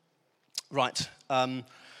Right.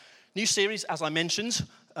 New series, as I mentioned,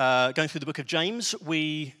 going through the book of James.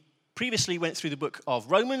 We previously went through the book of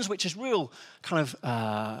Romans, which is real kind of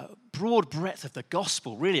broad breadth of the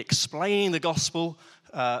gospel, really explaining the gospel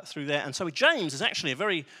through there. And so James is actually a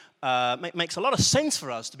very makes a lot of sense for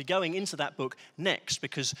us to be going into that book next,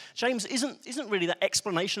 because James isn't really that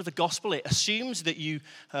explanation of the gospel. It assumes that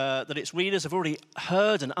that its readers have already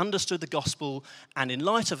heard and understood the gospel, and in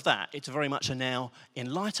light of that, it's very much a now.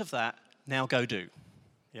 In light of that, now go do.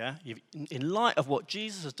 Yeah, in light of what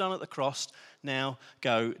Jesus has done at the cross, now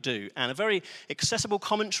go do. And a very accessible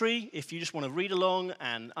commentary, if you just want to read along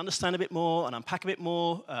and understand a bit more and unpack a bit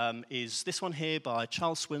more, is this one here by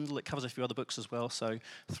Charles Swindoll. It covers a few other books as well, so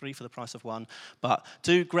 3 for the price of 1. But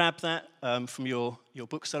do grab that from your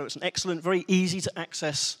bookseller. It's an excellent, very easy to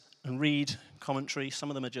access and read commentary. Some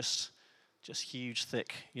of them are just huge,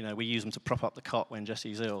 thick. You know, we use them to prop up the cot when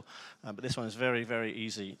Jesse's ill. But this one is very, very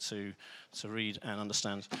easy to read and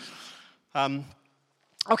understand.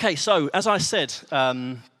 Okay, so as I said,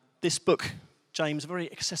 this book, James,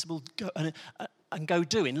 very accessible and go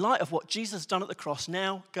do. In light of what Jesus has done at the cross,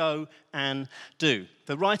 now go and do.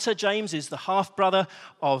 The writer, James, is the half-brother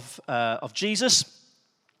of Jesus.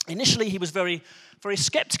 Initially, he was very, very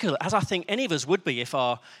skeptical, as I think any of us would be if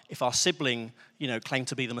our sibling, claimed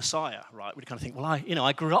to be the Messiah, right? We'd kind of think, well,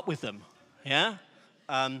 I grew up with them, yeah?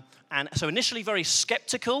 And so initially very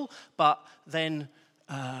skeptical, but then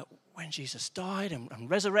when Jesus died and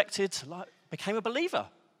resurrected, became a believer,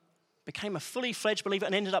 became a fully fledged believer,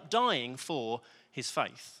 and ended up dying for his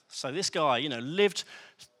faith. So this guy, lived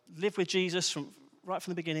with Jesus right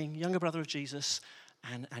from the beginning, younger brother of Jesus,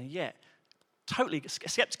 and yet totally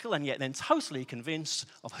skeptical, and yet then totally convinced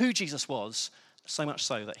of who Jesus was, so much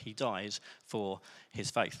so that he died for his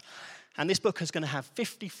faith. And this book is going to have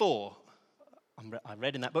 54, I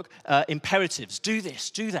read in that book, imperatives. Do this,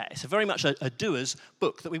 do that. It's very much a doer's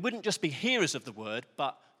book, that we wouldn't just be hearers of the word,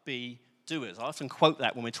 but be doers. I often quote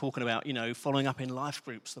that when we're talking about, following up in life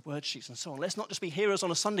groups, the word sheets and so on. Let's not just be hearers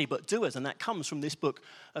on a Sunday, but doers. And that comes from this book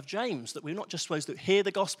of James, that we're not just supposed to hear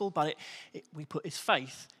the gospel, but we put his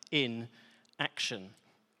faith in action.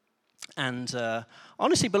 And I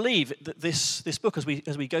honestly believe that this book, as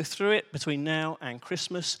we go through it between now and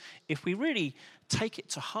Christmas, if we really take it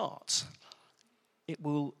to heart, it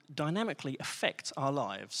will dynamically affect our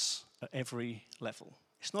lives at every level.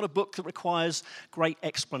 It's not a book that requires great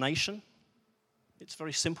explanation. It's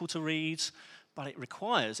very simple to read, but it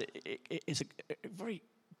requires, it is a very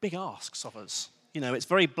big asks of us. It's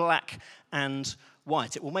very black and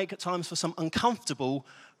white. It will make at times for some uncomfortable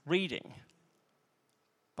reading.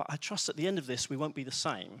 But I trust at the end of this, we won't be the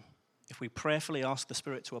same if we prayerfully ask the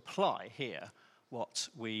Spirit to apply here what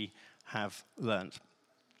we have learned.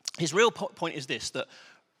 His real point is this, that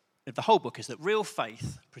the whole book is that real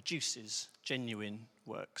faith produces genuine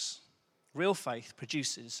works. Real faith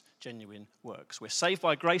produces genuine works. We're saved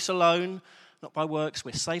by grace alone, not by works.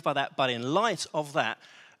 We're saved by that. But in light of that,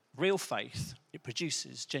 real faith, it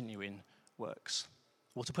produces genuine works.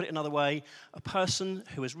 Or to put it another way, a person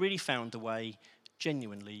who has really found the way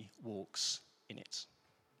genuinely walks in it.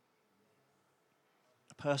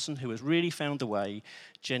 A person who has really found the way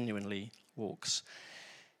genuinely walks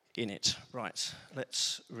in it. Right,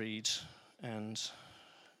 let's read, and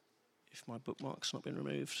if my bookmark's not been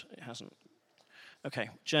removed, it hasn't.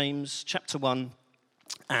 Okay, James chapter 1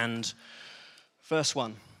 and verse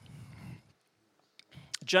 1.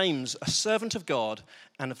 James, a servant of God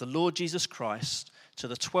and of the Lord Jesus Christ, to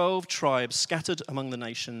the 12 tribes scattered among the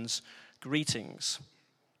nations, greetings.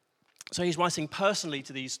 So he's writing personally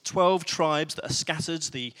to these 12 tribes that are scattered.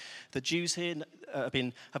 The Jews here have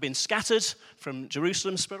been scattered from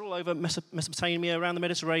Jerusalem, spread all over Mesopotamia, around the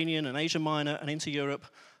Mediterranean and Asia Minor and into Europe.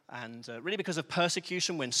 And really because of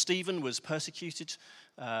persecution, when Stephen was persecuted,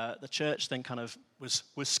 the church then kind of was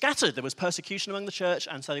scattered. There was persecution among the church,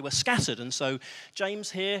 and so they were scattered. And so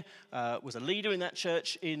James here was a leader in that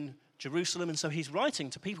church in Jerusalem, and so he's writing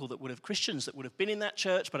to people Christians that would have been in that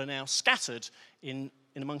church but are now scattered in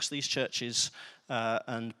amongst these churches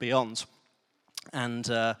and beyond. And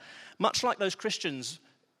much like those Christians,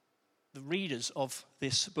 the readers of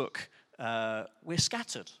this book, we're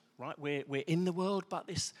scattered, right? We're in the world, but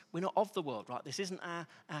we're not of the world, right? This isn't our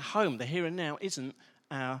home. The here and now isn't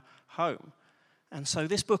our home. And so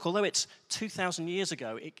this book, although it's 2,000 years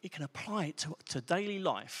ago, it can apply it to daily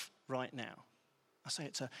life right now. I say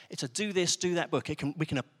it's a do this, do that book. We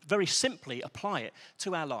can very simply apply it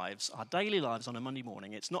to our lives, our daily lives on a Monday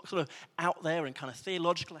morning. It's not sort of out there and kind of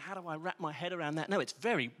theological. How do I wrap my head around that? No, it's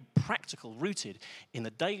very practical, rooted in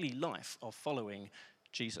the daily life of following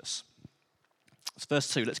Jesus. It's verse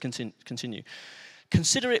 2. Let's continue.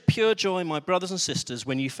 Consider it pure joy, my brothers and sisters,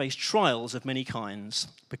 when you face trials of many kinds,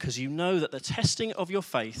 because you know that the testing of your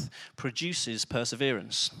faith produces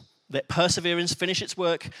perseverance. Let perseverance finish its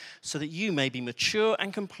work so that you may be mature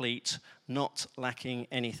and complete, not lacking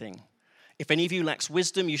anything. If any of you lacks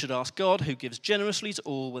wisdom, you should ask God, who gives generously to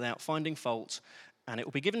all without finding fault, and it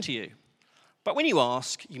will be given to you. But when you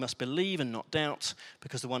ask, you must believe and not doubt,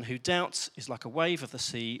 because the one who doubts is like a wave of the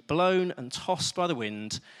sea, blown and tossed by the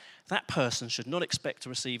wind. That person should not expect to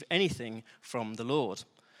receive anything from the Lord.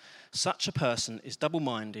 Such a person is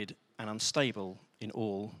double-minded and unstable in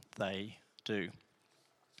all they do.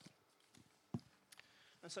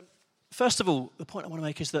 And so, first of all, the point I want to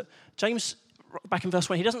make is that James, back in verse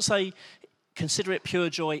 1, he doesn't say, consider it pure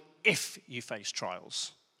joy if you face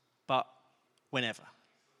trials, but whenever.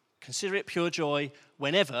 Consider it pure joy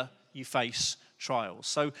whenever you face trials.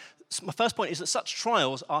 So my first point is that such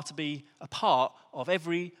trials are to be a part of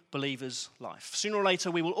every believer's life. Sooner or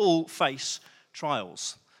later, we will all face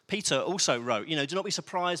trials. Peter also wrote, do not be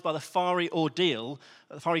surprised by the fiery ordeal,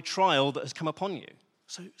 the fiery trial that has come upon you.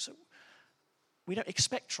 So we don't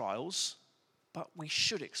expect trials, but we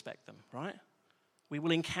should expect them, right? We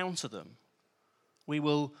will encounter them. We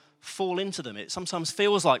will fall into them. It sometimes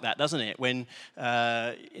feels like that, doesn't it? When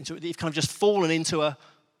you've kind of just fallen into a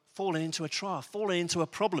trial, fallen into a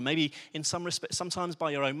problem, maybe in some respect, sometimes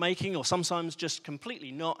by your own making, or sometimes just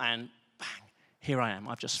completely not, and bang, here I am.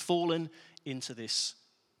 I've just fallen into this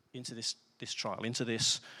trial, into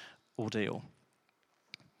this ordeal.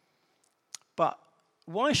 But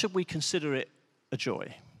why should we consider it a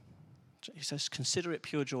joy? He says, consider it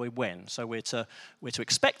pure joy when. So we're to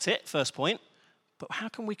expect it, first point. But how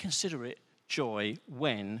can we consider it joy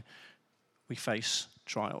when we face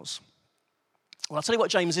trials? Well, I'll tell you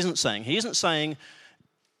what James isn't saying. He isn't saying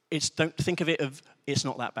don't think of it of it's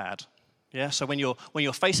not that bad. Yeah. So when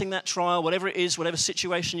you're facing that trial, whatever it is, whatever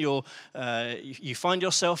situation you find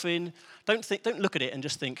yourself in, don't look at it and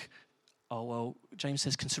just think, oh well, James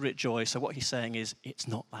says consider it joy. So what he's saying is it's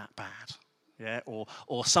not that bad. Yeah,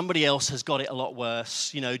 or somebody else has got it a lot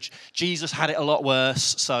worse. Jesus had it a lot worse,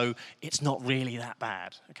 so it's not really that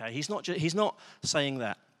bad. Okay, he's not saying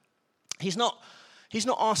that. He's not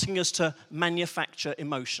asking us to manufacture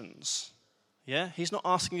emotions. Yeah, he's not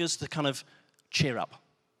asking us to kind of cheer up.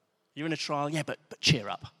 You're in a trial, yeah, but cheer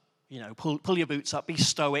up. Pull your boots up, be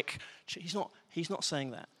stoic. He's not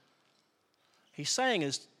saying that. He's saying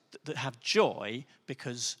is that have joy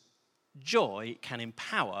because joy can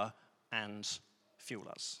empower and fuel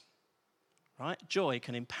us, right? Joy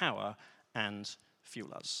can empower and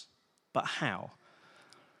fuel us. But how?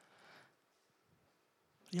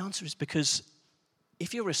 The answer is because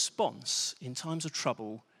if your response in times of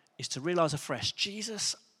trouble is to realize afresh,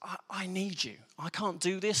 Jesus, I need you. I can't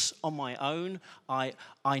do this on my own. I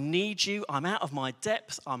need you. I'm out of my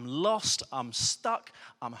depth. I'm lost. I'm stuck.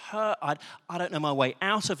 I'm hurt. I don't know my way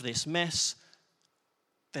out of this mess.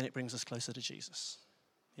 Then it brings us closer to Jesus.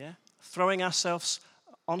 Yeah? Throwing ourselves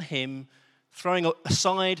on him, throwing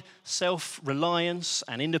aside self-reliance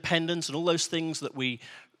and independence and all those things that we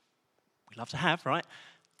love to have, right?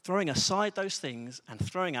 Throwing aside those things and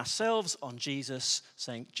throwing ourselves on Jesus,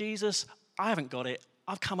 saying, Jesus, I haven't got it.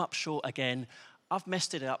 I've come up short again. I've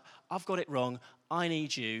messed it up. I've got it wrong. I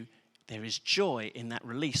need you. There is joy in that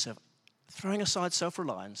release of throwing aside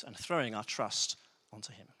self-reliance and throwing our trust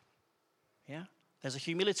onto him. Yeah? There's a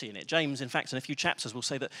humility in it. James, in fact, in a few chapters will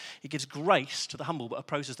say that he gives grace to the humble but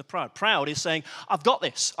opposes the proud. Proud is saying, I've got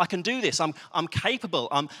this. I can do this. I'm capable.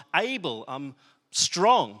 I'm able. I'm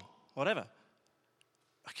strong. Whatever.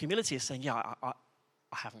 Humility is saying, yeah, I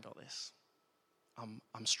haven't got this.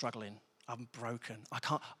 I'm struggling. I'm broken.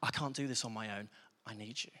 I can't do this on my own. I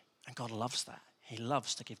need you. And God loves that. He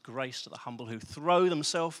loves to give grace to the humble who throw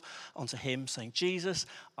themselves onto him, saying, Jesus,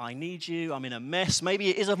 I need you. I'm in a mess. Maybe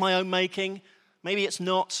it is of my own making. Maybe it's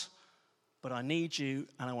not. But I need you,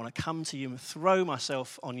 and I want to come to you and throw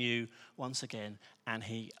myself on you once again. And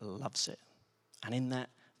he loves it. And in that,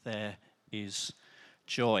 there is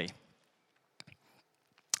joy.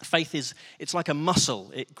 Faith it's like a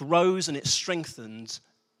muscle. It grows and it's strengthened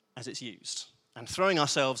as it's used. And throwing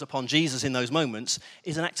ourselves upon Jesus in those moments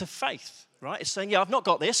is an act of faith, right? It's saying, yeah, I've not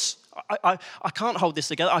got this. I can't hold this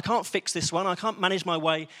together. I can't fix this one. I can't manage my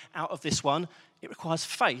way out of this one. It requires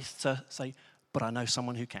faith to say, but I know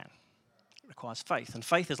someone who can. It requires faith. And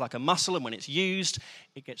faith is like a muscle, and when it's used,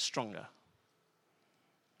 it gets stronger.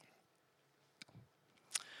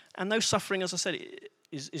 And though suffering, as I said,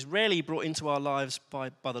 is rarely brought into our lives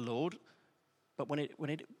by the Lord, but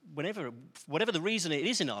whatever the reason it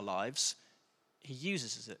is in our lives, he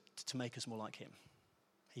uses it to make us more like him.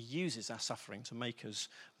 He uses our suffering to make us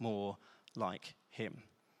more like him.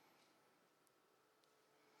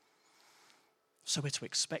 So we're to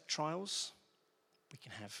expect trials. We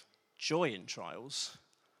can have joy in trials.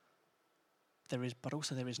 But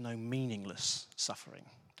also there is no meaningless suffering.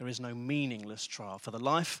 There is no meaningless trial. For the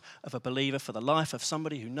life of a believer, for the life of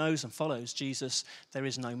somebody who knows and follows Jesus, there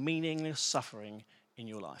is no meaningless suffering in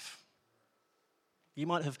your life. You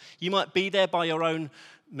might be there by your own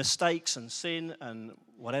mistakes and sin and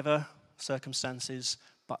whatever circumstances,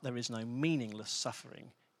 but there is no meaningless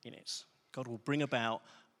suffering in it. God will bring about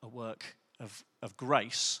a work of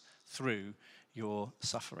grace through your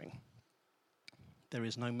suffering. There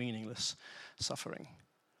is no meaningless suffering.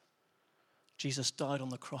 Jesus died on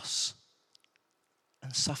the cross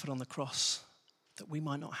and suffered on the cross that we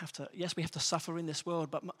might not have to. Yes, we have to suffer in this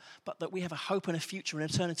world, but that we have a hope and a future and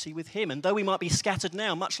eternity with him. And though we might be scattered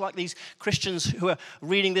now, much like these Christians who are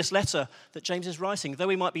reading this letter that James is writing, though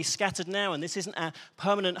we might be scattered now and this isn't our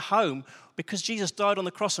permanent home, because Jesus died on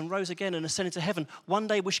the cross and rose again and ascended to heaven, one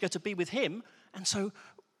day we should go to be with him. And so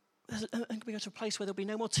we go to a place where there'll be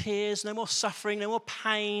no more tears, no more suffering, no more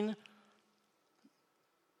pain.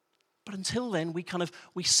 But until then,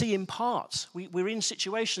 we see in part. We're in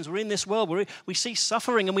situations, we're in this world, we see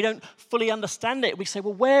suffering and we don't fully understand it. We say,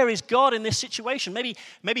 well, where is God in this situation? Maybe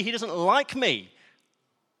he doesn't like me.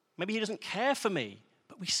 Maybe he doesn't care for me.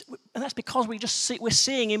 And that's because we're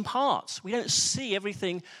seeing in part. We don't see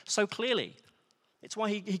everything so clearly. It's why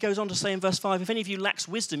he goes on to say in verse 5, if any of you lacks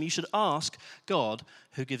wisdom, you should ask God,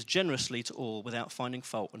 who gives generously to all without finding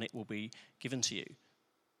fault, and it will be given to you.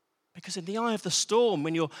 Because in the eye of the storm,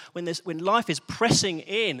 when life is pressing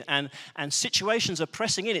in and situations are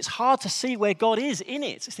pressing in, it's hard to see where God is in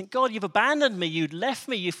it. You think, God, you've abandoned me, you've left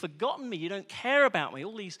me, you've forgotten me, you don't care about me,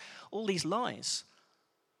 all these lies.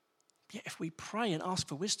 Yet if we pray and ask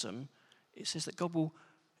for wisdom, it says that God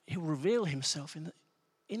he'll reveal himself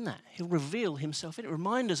in that. He'll reveal himself in it.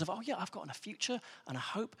 Remind us of, oh yeah, I've got a future and a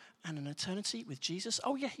hope and an eternity with Jesus.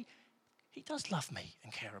 Oh yeah, he does love me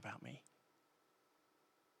and care about me.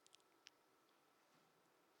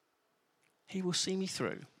 He will see me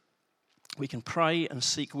through. We can pray and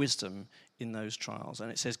seek wisdom in those trials.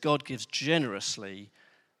 And it says God gives generously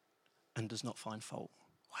and does not find fault.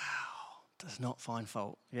 Wow, does not find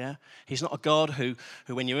fault, yeah? He's not a God who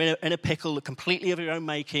when you're in a pickle completely of your own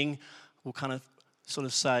making, will kind of sort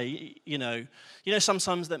of say, you know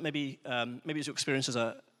sometimes that maybe it's your experience as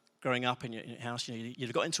growing up in your house,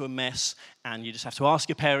 you've got into a mess and you just have to ask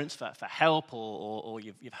your parents for help or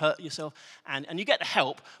you've hurt yourself and you get the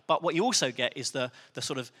help, but what you also get is the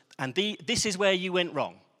sort of, this is where you went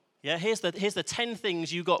wrong. Yeah, here's the 10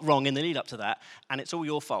 things you got wrong in the lead up to that, and it's all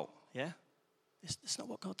your fault. Yeah, it's not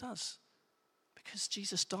what God does. Because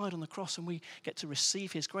Jesus died on the cross and we get to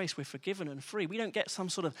receive his grace, we're forgiven and free. We don't get some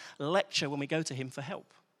sort of lecture when we go to him for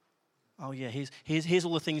help. Oh yeah, here's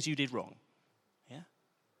all the things you did wrong.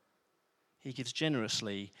 He gives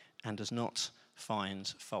generously and does not find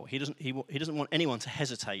fault. He doesn't want anyone to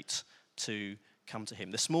hesitate to come to him.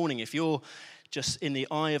 This morning, if you're just in the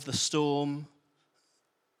eye of the storm,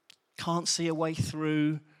 can't see a way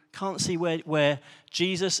through, can't see where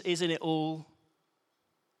Jesus is in it all,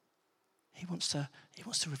 he wants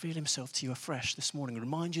to reveal himself to you afresh this morning.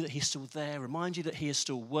 Remind you that he's still there. Remind you that he is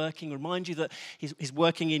still working. Remind you that he's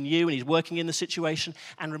working in you and he's working in the situation.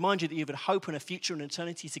 And remind you that you have a hope and a future and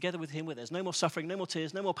eternity together with him where there's no more suffering, no more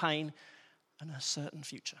tears, no more pain, and a certain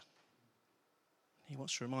future. He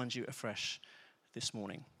wants to remind you afresh this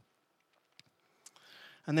morning.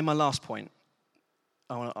 And then my last point,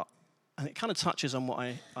 and it kind of touches on what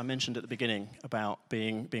I mentioned at the beginning about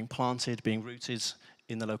being planted, being rooted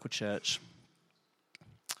in the local church.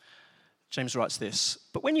 James writes this,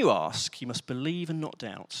 but when you ask, you must believe and not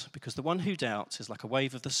doubt, because the one who doubts is like a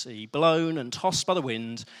wave of the sea, blown and tossed by the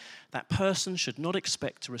wind. That person should not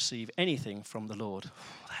expect to receive anything from the Lord.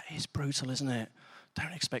 That is brutal, isn't it?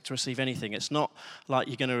 Don't expect to receive anything. It's not like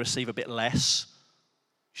you're going to receive a bit less.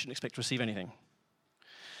 You shouldn't expect to receive anything.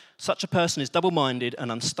 Such a person is double-minded and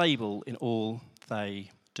unstable in all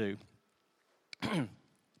they do.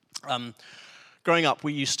 Growing up,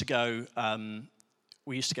 we used to go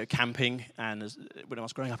camping, and when I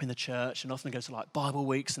was growing up in the church, and often go to like Bible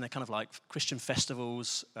weeks, and they're kind of like Christian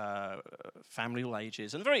festivals, family all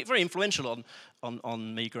ages, and very, very influential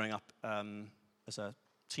on me growing up as a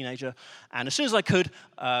teenager. And as soon as I could,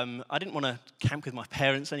 I didn't want to camp with my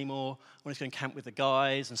parents anymore. I wanted to go and camp with the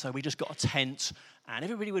guys, and so we just got a tent, and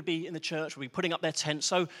everybody would be in the church, would be putting up their tent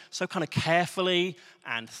so kind of carefully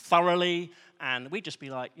and thoroughly, and we'd just be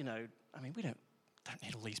like, we don't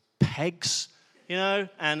need all these pegs,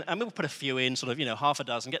 and we'll put a few in, sort of, half a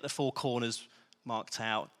dozen, get the four corners marked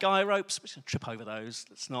out. Guy ropes, we're just going to trip over those.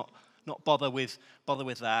 Let's not not bother with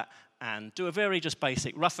that, and do a very just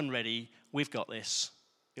basic, rough and ready, we've got this,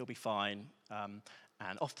 it'll be fine,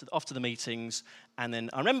 and off to the meetings. And then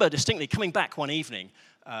I remember distinctly coming back one evening,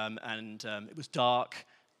 and it was dark,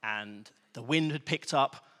 and the wind had picked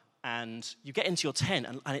up, and you get into your tent,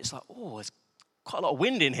 and it's like, oh, there's quite a lot of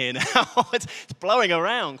wind in here now. It's blowing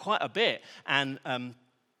around quite a bit. And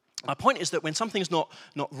my point is that when something's not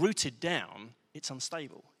rooted down, it's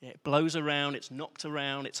unstable. Yeah, it blows around, it's knocked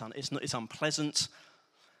around, it's unpleasant.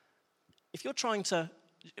 If you're trying to,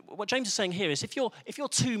 what James is saying here is if you're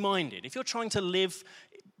two-minded, if you're trying to live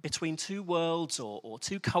between two worlds or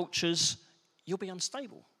two cultures, you'll be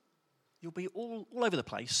unstable. You'll be all over the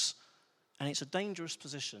place, and it's a dangerous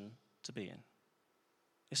position to be in.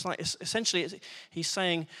 Essentially, he's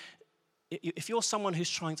saying, if you're someone who's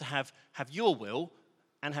trying to have your will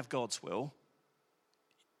and have God's will,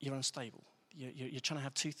 you're unstable. You're trying to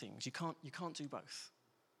have two things. You can't do both.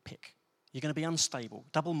 Pick. You're going to be unstable,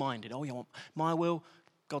 double-minded. Oh, you want my will,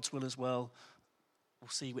 God's will as well. We'll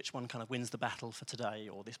see which one kind of wins the battle for today,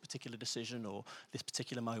 or this particular decision, or this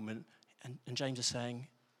particular moment. And James is saying,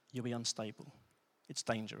 you'll be unstable. It's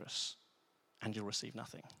dangerous, and you'll receive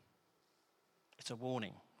nothing. It's a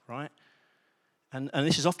warning, right? And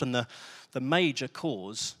this is often the major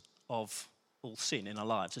cause of all sin in our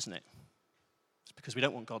lives, isn't it? It's because we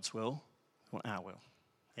don't want God's will, we want our will.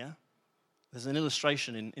 Yeah? There's an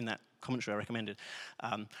illustration in that commentary I recommended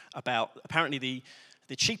about apparently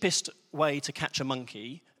the cheapest way to catch a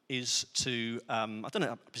monkey is to, I don't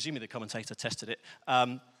know, presumably the commentator tested it,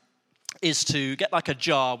 is to get like a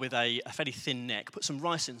jar with a fairly thin neck, put some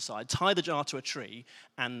rice inside, tie the jar to a tree,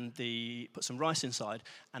 and put some rice inside,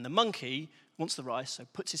 and the monkey wants the rice, so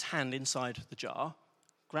puts his hand inside the jar,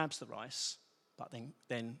 grabs the rice, but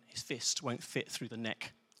then his fist won't fit through the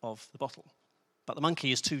neck of the bottle. But the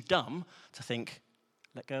monkey is too dumb to think,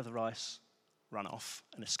 let go of the rice, run off,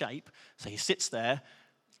 and escape, so he sits there,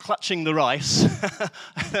 clutching the rice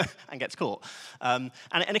and gets caught. And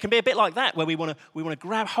it can be a bit like that, where we want to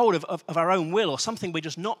grab hold of our own will or something we're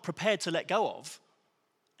just not prepared to let go of.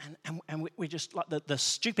 And we just, like the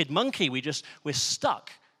stupid monkey, we're stuck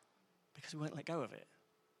because we won't let go of it.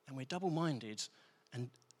 And we're double-minded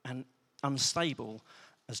and unstable,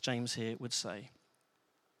 as James here would say.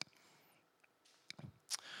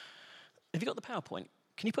 Have you got the PowerPoint?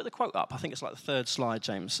 Can you put the quote up? I think it's like the third slide,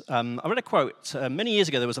 James. I read a quote. Many years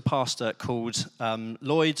ago, there was a pastor called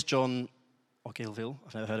Lloyd John Ogilvie,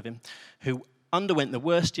 I've never heard of him, who underwent the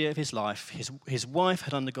worst year of his life. His wife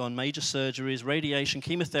had undergone major surgeries, radiation,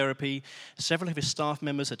 chemotherapy. Several of his staff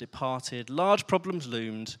members had departed. Large problems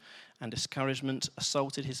loomed, and discouragement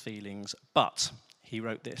assaulted his feelings. But he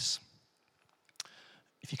wrote this.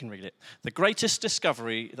 If you can read it. The greatest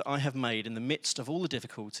discovery that I have made in the midst of all the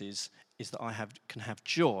difficulties is that I can have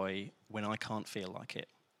joy when I can't feel like it.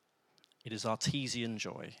 It is artesian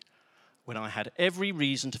joy. When I had every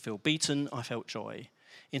reason to feel beaten, I felt joy.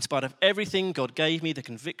 In spite of everything, God gave me the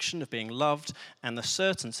conviction of being loved and the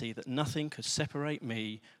certainty that nothing could separate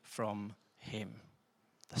me from him.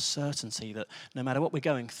 The certainty that no matter what we're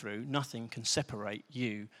going through, nothing can separate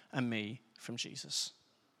you and me from Jesus.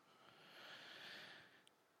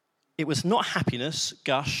 It was not happiness,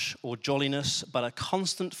 gush, or jolliness, but a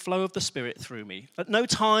constant flow of the Spirit through me. At no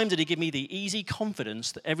time did he give me the easy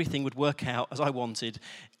confidence that everything would work out as I wanted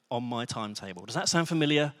on my timetable. Does that sound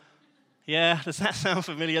familiar? Yeah, does that sound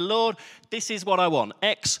familiar? Lord, this is what I want.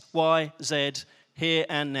 X, Y, Z, here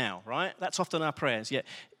and now, right? That's often our prayers. Yet,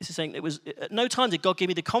 this is saying at no time did God give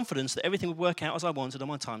me the confidence that everything would work out as I wanted on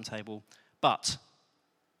my timetable. But,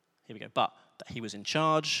 here we go, but that he was in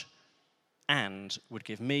charge and would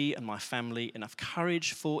give me and my family enough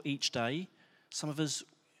courage for each day. Some of us,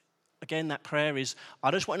 again, that prayer is,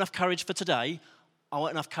 I just want enough courage for today. I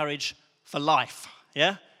want enough courage for life.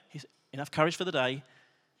 Yeah? Enough courage for the day.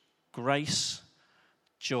 Grace,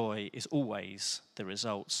 joy is always the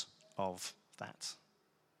result of that.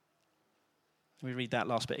 Let me read that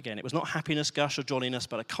last bit again. It was not happiness, gush, or jolliness,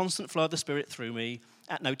 but a constant flow of the Spirit through me.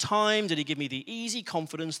 At no time did he give me the easy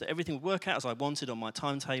confidence that everything would work out as I wanted on my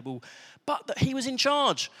timetable, but that he was in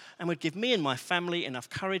charge and would give me and my family enough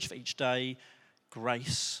courage for each day.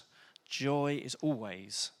 Grace, joy is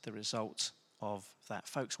always the result of that.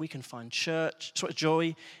 Folks, we can find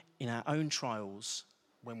joy in our own trials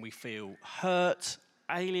when we feel hurt,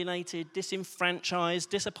 alienated, disenfranchised,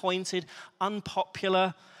 disappointed,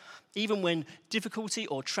 unpopular. Even when difficulty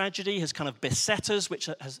or tragedy has kind of beset us, which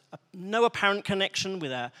has no apparent connection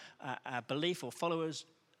with our belief or followers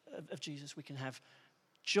of Jesus, we can have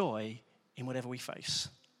joy in whatever we face.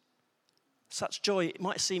 Such joy, it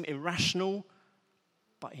might seem irrational,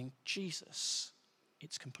 but in Jesus,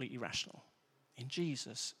 it's completely rational. In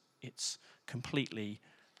Jesus, it's completely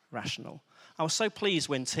rational. I was so pleased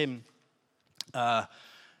when Tim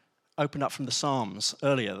opened up from the Psalms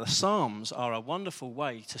earlier. The Psalms are a wonderful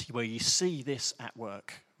way to where you see this at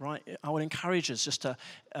work, right? I would encourage us just to,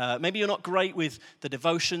 maybe you're not great with the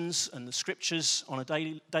devotions and the scriptures on a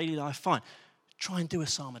daily life, fine. Try and do a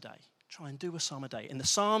psalm a day. Try and do a psalm a day. In the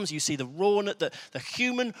Psalms, you see the rawness, the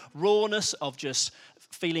human rawness of just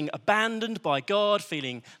feeling abandoned by God,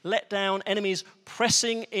 feeling let down, enemies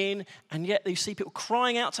pressing in, and yet you see people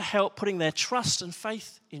crying out to help, putting their trust and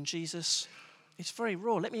faith in Jesus. It's very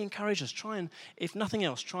raw. Let me encourage us. Try and, if nothing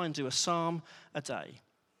else, try and do a psalm a day.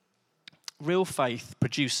 Real faith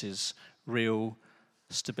produces real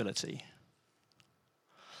stability.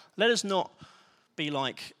 Let us not be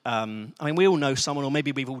like, we all know someone, or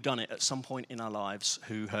maybe we've all done it at some point in our lives,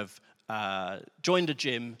 who have joined a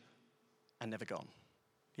gym and never gone.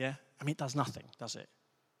 Yeah? It does nothing, does it?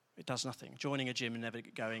 It does nothing. Joining a gym and never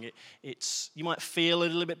going, you might feel a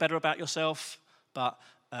little bit better about yourself, but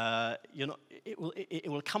it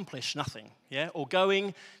will accomplish nothing. Yeah? Or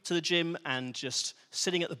going to the gym and just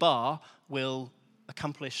sitting at the bar will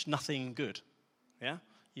accomplish nothing good. Yeah?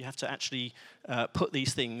 You have to actually put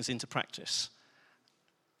these things into practice.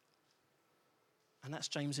 And that's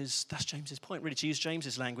James's point, really. To use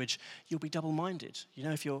James's language, you'll be double-minded. You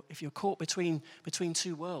know, if you're caught between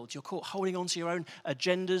two worlds, you're caught holding on to your own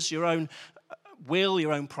agendas, your own will,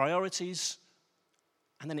 your own priorities,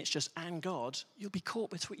 and then it's just and God, you'll be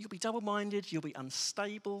double-minded, you'll be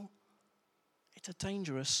unstable. It's a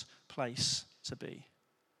dangerous place to be.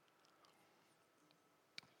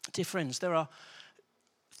 Dear friends, there are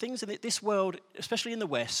things in this world, especially in the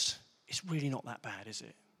West, it's really not that bad, is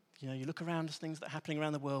it? You know, you look around at things that are happening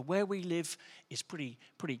around the world. Where we live is pretty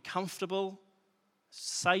comfortable,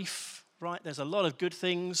 safe, right? There's a lot of good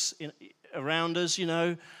things around us, you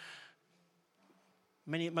know.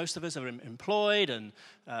 Most of us are employed and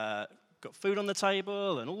got food on the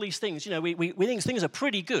table and all these things. You know, we think things are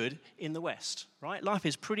pretty good in the West, right? Life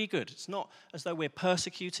is pretty good. It's not as though we're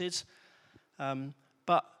persecuted.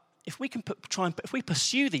 But if we can if we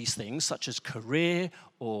pursue these things, such as career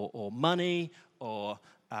or money or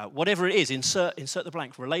whatever it is, insert the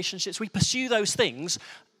blank, relationships, we pursue those things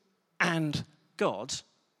and God,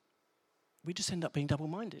 we just end up being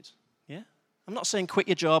double-minded, yeah? I'm not saying quit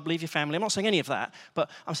your job, leave your family, I'm not saying any of that, but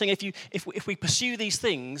I'm saying if we pursue these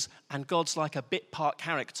things and God's like a bit part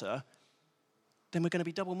character, then we're going to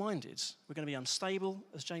be double-minded. We're going to be unstable,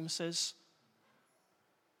 as James says.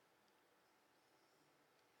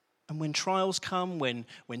 And when trials come, when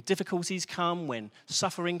difficulties come, when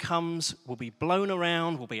suffering comes, we'll be blown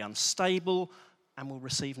around, we'll be unstable, and we'll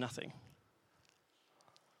receive nothing.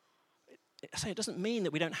 I say it doesn't mean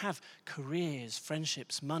that we don't have careers,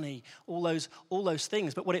 friendships, money, all those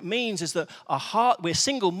things. But what it means is that we're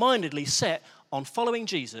single-mindedly set on following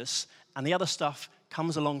Jesus, and the other stuff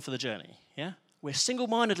comes along for the journey. Yeah. We're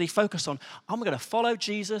single-mindedly focused on, I'm going to follow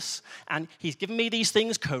Jesus, and he's given me these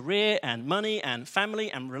things, career and money and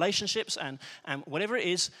family and relationships and whatever it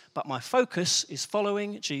is, but my focus is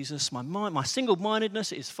following Jesus. My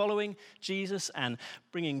single-mindedness is following Jesus and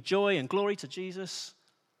bringing joy and glory to Jesus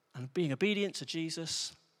and being obedient to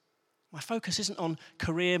Jesus. My focus isn't on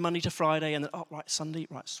career, Monday to Friday, and then, Sunday,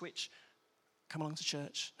 switch. Come along to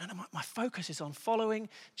church. No, my focus is on following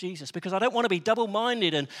Jesus because I don't want to be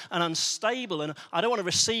double-minded and unstable, and I don't want to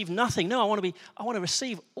receive nothing. No, I want to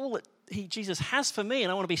receive all that Jesus has for me,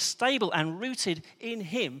 and I want to be stable and rooted in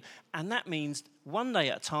him. And that means one day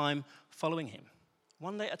at a time following him.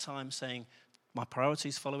 One day at a time saying, my priority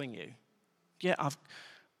is following you. Yeah, I've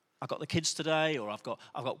got the kids today, or I've got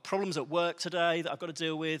problems at work today that I've got to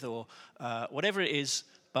deal with, or whatever it is.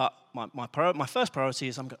 But my first priority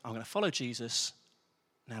is I'm going to follow Jesus.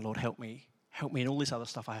 Now, Lord, help me in all this other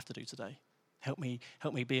stuff I have to do today. Help me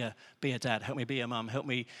be a dad. Help me be a mum. Help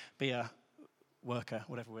me be a worker,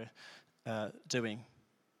 whatever we're doing.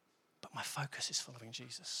 But my focus is following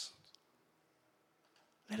Jesus.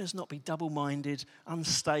 Let us not be double-minded,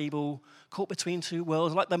 unstable, caught between two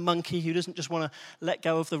worlds, like the monkey who doesn't just want to let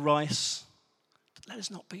go of the rice. Let us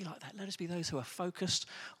not be like that. Let us be those who are focused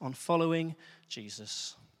on following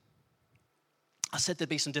Jesus. I said there'd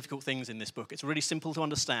be some difficult things in this book. It's really simple to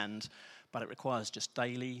understand, but it requires just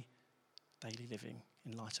daily living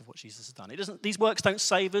in light of what Jesus has done. These works don't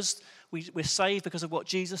save us. We're saved because of what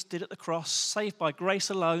Jesus did at the cross, saved by grace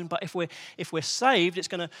alone. But if we're saved, it's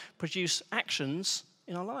going to produce actions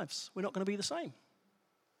in our lives. We're not going to be the same.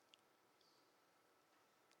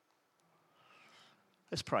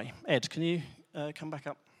 Let's pray. Ed, can you come back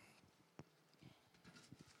up?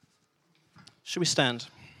 Should we stand?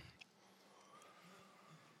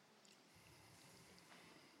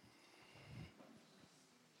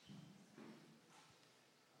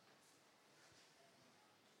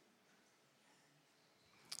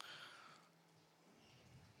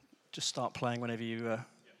 just start playing whenever you've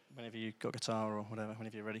got guitar or whatever,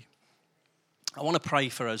 whenever you're ready. I want to pray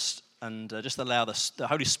for us and just allow the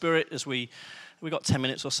Holy Spirit, as we've got 10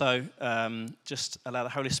 minutes or so, just allow the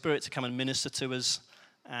Holy Spirit to come and minister to us.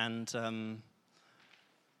 And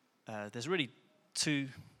there's really two,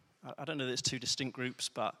 I don't know that it's two distinct groups,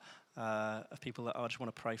 but of people that I just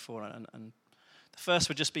want to pray for. And the first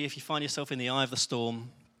would just be if you find yourself in the eye of the storm,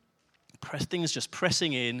 things just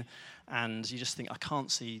pressing in, and you just think, I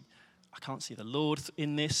can't see the Lord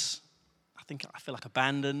in this. I feel like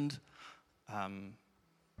abandoned.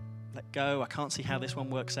 Let go. I can't see how this one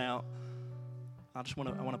works out. I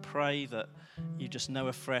want to pray that you just know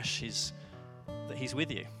afresh that He's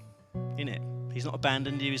with you in it. He's not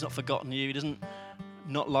abandoned you. He's not forgotten you. He doesn't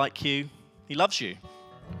not like you. He loves you,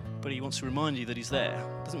 but He wants to remind you that He's there.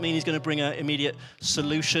 Doesn't mean He's going to bring an immediate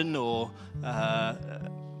solution or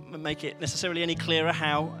make it necessarily any clearer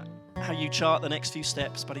how you chart the next few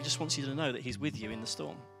steps, but He just wants you to know that He's with you in the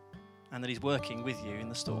storm and that He's working with you in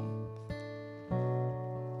the storm.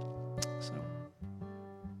 So,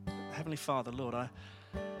 Heavenly Father, Lord,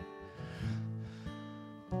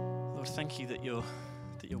 thank you that you're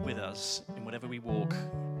with us in whatever we walk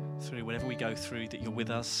through, whatever we go through, that you're with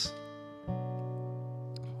us,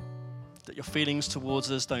 that your feelings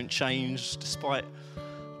towards us don't change despite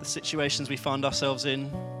the situations we find ourselves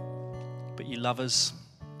in, but you love us,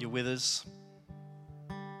 you're with us.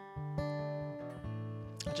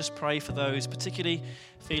 I just pray for those, particularly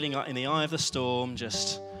feeling like in the eye of the storm,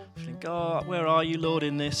 just feeling, God, where are you, Lord,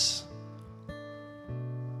 in this?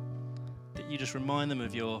 That you just remind them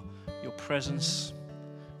of your presence,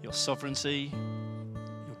 your sovereignty,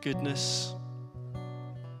 your goodness.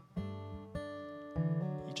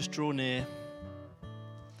 You just draw near.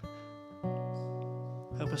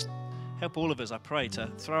 Help all of us, I pray, to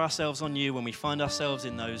throw ourselves on you when we find ourselves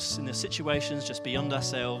in the situations just beyond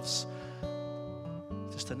ourselves.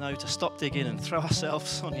 Just to know to stop digging and throw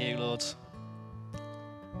ourselves on you, Lord.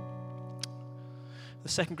 The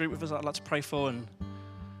second group of us I'd like to pray for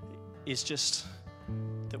is just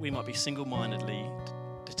that we might be single-mindedly,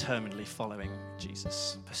 determinedly following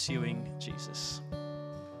Jesus, pursuing Jesus.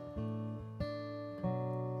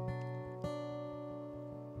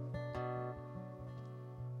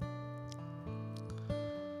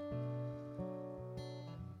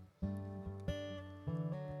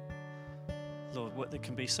 Lord, there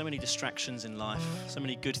can be so many distractions in life, so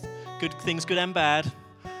many good things, good and bad,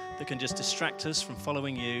 that can just distract us from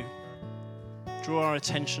following you, draw our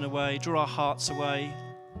attention away, draw our hearts away.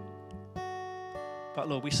 But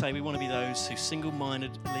Lord, we say we want to be those who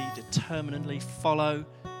single-mindedly, determinedly follow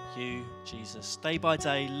you, Jesus. Day by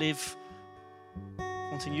day, live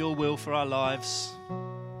wanting your will for our lives.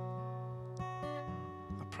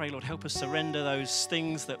 I pray, Lord, help us surrender those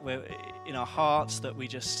things that we're in our hearts that we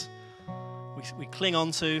cling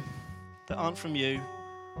on to that aren't from you.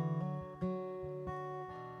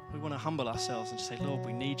 We want to humble ourselves and say, Lord,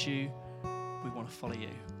 we need you. We want to follow you.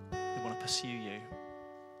 We want to pursue you.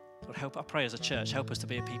 Lord, I pray as a church, help us to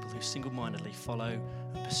be a people who single-mindedly follow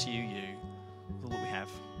and pursue you with all that we have.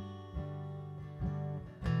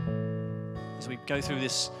 As we go through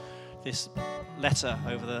this letter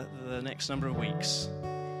over the next number of weeks,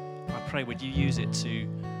 I pray would you use it to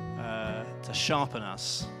sharpen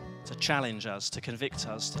us, to challenge us, to convict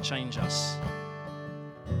us, to change us.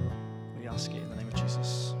 We ask it in the name of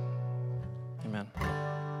Jesus. Amen.